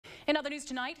In other news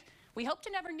tonight, we hope to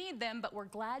never need them, but we're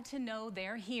glad to know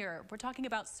they're here. We're talking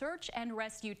about search and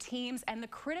rescue teams and the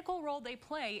critical role they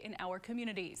play in our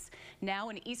communities. Now,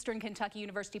 an Eastern Kentucky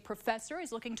University professor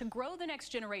is looking to grow the next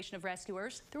generation of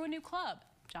rescuers through a new club.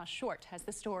 Josh Short has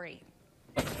the story.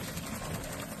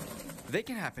 They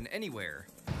can happen anywhere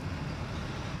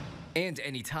and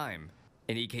anytime.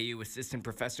 An EKU assistant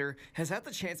professor has had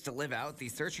the chance to live out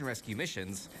these search and rescue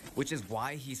missions, which is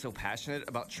why he's so passionate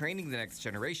about training the next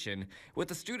generation with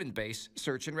the student-based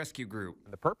search and rescue group.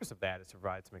 The purpose of that is to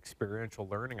provide some experiential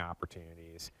learning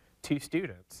opportunities to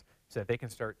students so that they can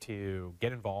start to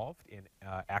get involved in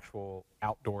actual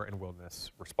outdoor and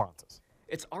wilderness responses.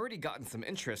 It's already gotten some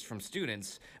interest from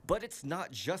students, but it's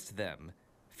not just them.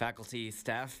 Faculty,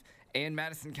 staff, and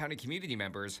Madison County community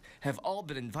members have all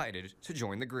been invited to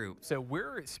join the group. So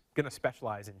we're going to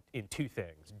specialize in two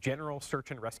things: general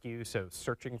search and rescue, so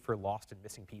searching for lost and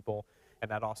missing people,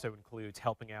 and that also includes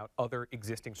helping out other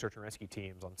existing search and rescue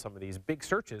teams on some of these big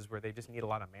searches where they just need a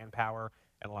lot of manpower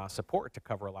and a lot of support to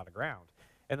cover a lot of ground.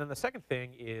 And then the second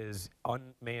thing is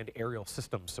unmanned aerial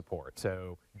system support,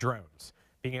 so drones.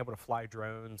 Being able to fly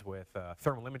drones with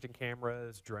thermal imaging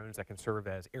cameras, drones that can serve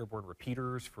as airborne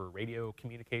repeaters for radio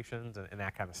communications and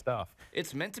that kind of stuff.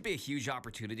 It's meant to be a huge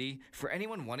opportunity for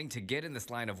anyone wanting to get in this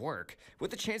line of work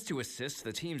with a chance to assist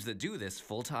the teams that do this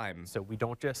full time. So we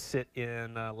don't just sit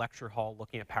in a lecture hall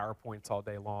looking at PowerPoints all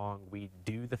day long. We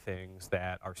do the things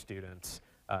that our students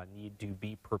need to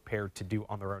be prepared to do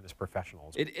on their own as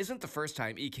professionals. It isn't the first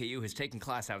time EKU has taken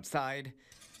class outside,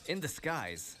 in the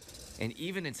skies, and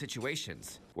even in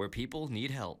situations where people need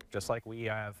help. Just like we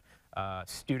have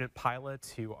student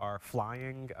pilots who are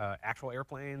flying actual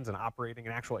airplanes and operating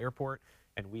an actual airport,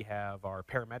 and we have our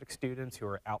paramedic students who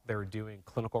are out there doing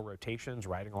clinical rotations,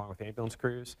 riding along with ambulance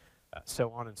crews,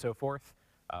 so on and so forth.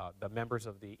 The members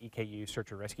of the EKU Search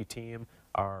and Rescue team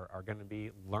are going to be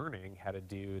learning how to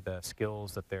do the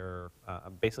skills that they're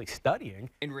basically studying.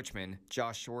 In Richmond,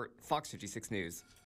 Josh Short, Fox 56 News.